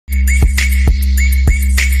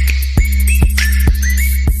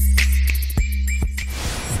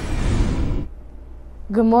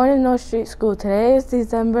Good morning, North Street School. Today is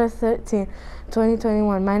December 13,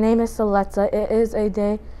 2021. My name is Celesta. It is a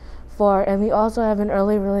day 4, and we also have an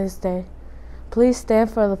early release day. Please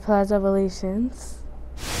stand for the Pledge of Allegiance.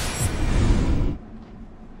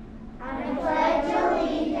 I pledge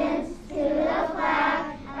allegiance to the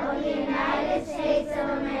flag of the United States of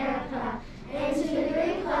America and to the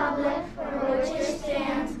republic for which it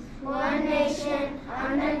stands, one nation,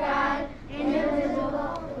 under God,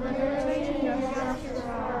 indivisible, with liberty and justice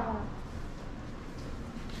for all.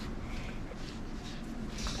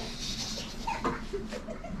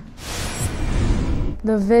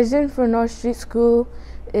 The vision for North Street School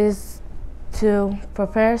is to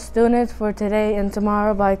prepare students for today and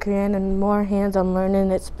tomorrow by creating more hands-on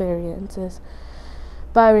learning experiences.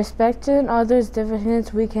 By respecting others'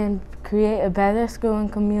 differences, we can create a better school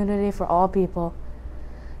and community for all people.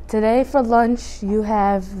 Today for lunch, you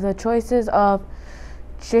have the choices of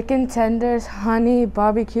chicken tenders, honey,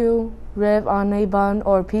 barbecue, rib on a bun,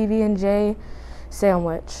 or PB&J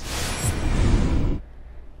sandwich.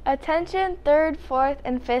 Attention 3rd, 4th,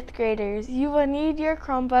 and 5th graders. You will need your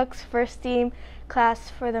Chromebooks for STEAM class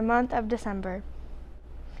for the month of December.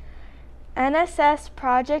 NSS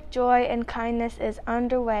Project Joy and Kindness is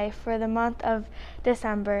underway for the month of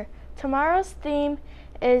December. Tomorrow's theme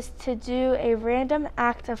is to do a random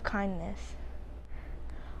act of kindness.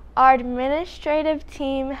 Our administrative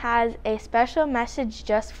team has a special message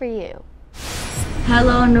just for you.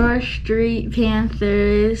 Hello, North Street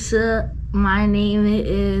Panthers. My name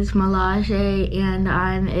is Malaje and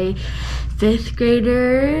I'm a 5th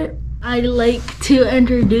grader. I'd like to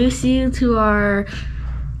introduce you to our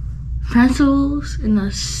principals and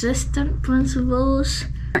assistant principals.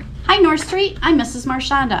 Hi North Street, I'm Mrs.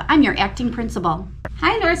 Marshanda. I'm your acting principal.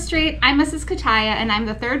 Hi North Street, I'm Mrs. Kataya and I'm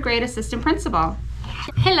the 3rd grade assistant principal.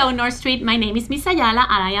 Hello North Street, my name is Miss Ayala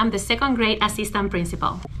and I am the 2nd grade assistant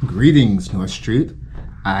principal. Greetings North Street,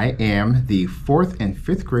 I am the 4th and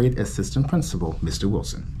 5th grade assistant principal, Mr.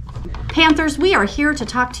 Wilson. Panthers, we are here to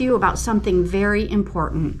talk to you about something very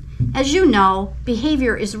important. As you know,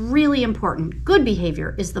 behavior is really important. Good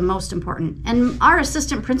behavior is the most important. And our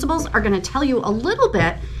assistant principals are going to tell you a little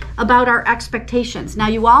bit about our expectations. Now,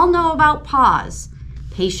 you all know about PAWS,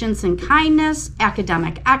 patience and kindness,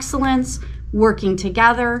 academic excellence, working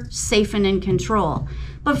together, safe and in control.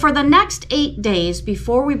 But for the next 8 days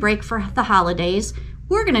before we break for the holidays,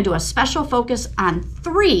 we're going to do a special focus on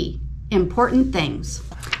 3 important things.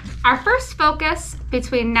 Our first focus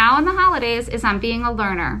between now and the holidays is on being a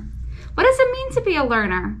learner. What does it mean to be a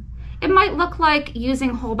learner? It might look like using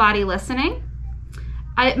whole body listening.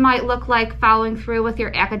 It might look like following through with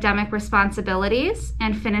your academic responsibilities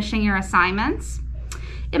and finishing your assignments.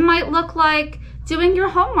 It might look like doing your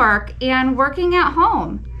homework and working at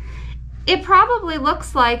home. It probably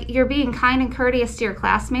looks like you're being kind and courteous to your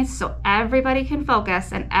classmates so everybody can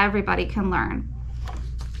focus and everybody can learn.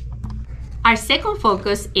 Our second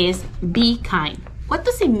focus is be kind. What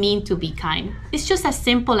does it mean to be kind? It's just as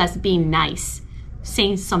simple as being nice.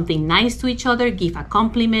 Saying something nice to each other, give a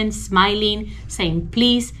compliment, smiling, saying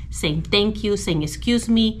please, saying thank you, saying excuse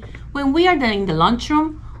me. When we are in the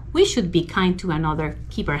lunchroom, we should be kind to another,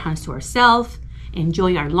 keep our hands to ourselves,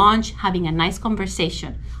 enjoy our lunch, having a nice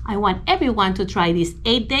conversation. I want everyone to try these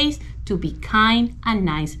 8 days to be kind and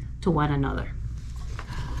nice to one another.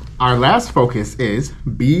 Our last focus is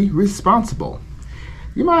be responsible.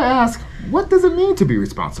 You might ask, what does it mean to be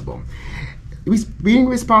responsible? Being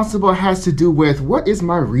responsible has to do with what is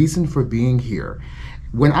my reason for being here?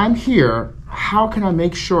 When I'm here, how can I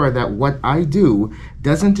make sure that what I do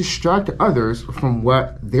doesn't distract others from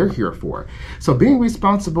what they're here for? So being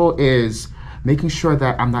responsible is making sure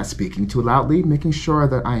that I'm not speaking too loudly, making sure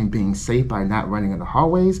that I am being safe by not running in the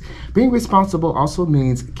hallways. Being responsible also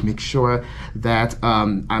means make sure that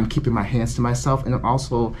I'm keeping my hands to myself and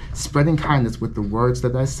also spreading kindness with the words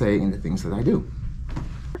that I say and the things that I do.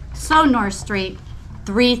 So North Street,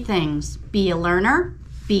 3 things. Be a learner,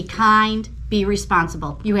 be kind, be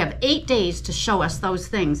responsible. You have 8 days to show us those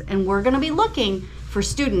things, and we're going to be looking for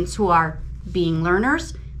students who are being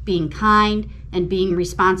learners, being kind, and being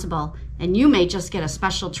responsible. And you may just get a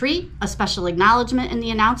special treat, a special acknowledgement in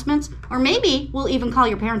the announcements, or maybe we'll even call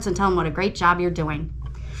your parents and tell them what a great job you're doing.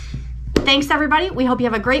 Thanks everybody. We hope you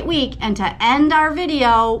have a great week. And to end our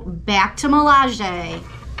video, back to Malaje.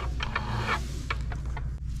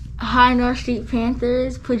 Hi, North Street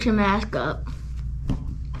Panthers. Put your mask up.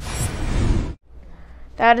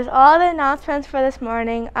 That is all the announcements for this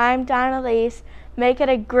morning. I'm Donna Lace. Make it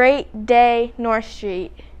a great day, North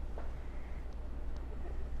Street.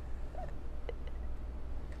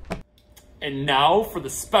 And now for the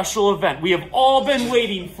special event we have all been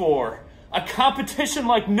waiting for. A competition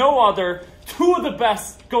like no other, two of the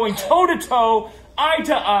best going toe-to-toe,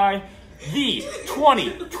 eye-to-eye, the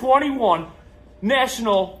 2021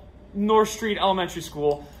 National North Street Elementary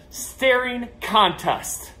School Staring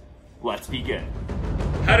Contest. Let's begin.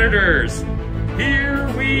 Competitors, here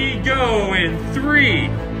we go in 3,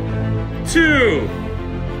 2,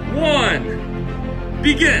 1,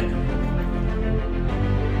 begin.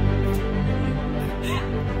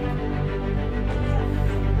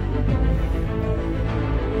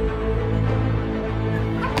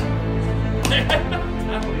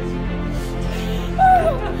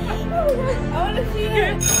 I want to see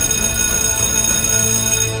it.